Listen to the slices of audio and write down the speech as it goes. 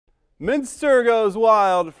Minster goes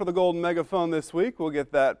wild for the Golden Megaphone this week. We'll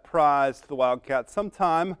get that prize to the Wildcats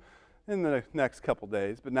sometime in the next couple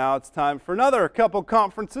days. But now it's time for another couple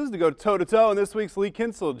conferences to go toe-to-toe in this week's Lee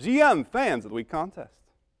Kinsel GM Fans of the Week contest.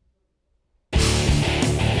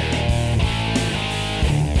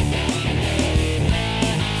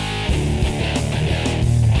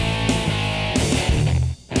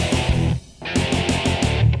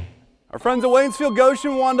 Our friends at Waynesfield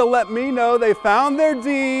Goshen wanted to let me know they found their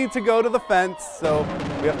D to go to the fence, so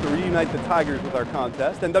we have to reunite the Tigers with our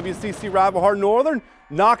contest. NWCC rival Hardin Northern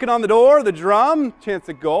knocking on the door, the drum, chance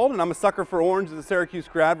at gold, and I'm a sucker for orange as a Syracuse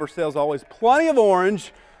grad. Versailles always plenty of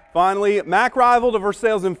orange. Finally, MAC rival to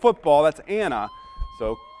Versailles in football, that's Anna,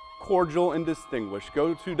 so cordial and distinguished.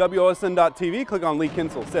 Go to WOSN.TV, click on Lee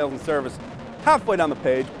Kinsel Sales and Service. Halfway down the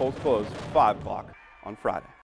page, polls close 5 o'clock on Friday.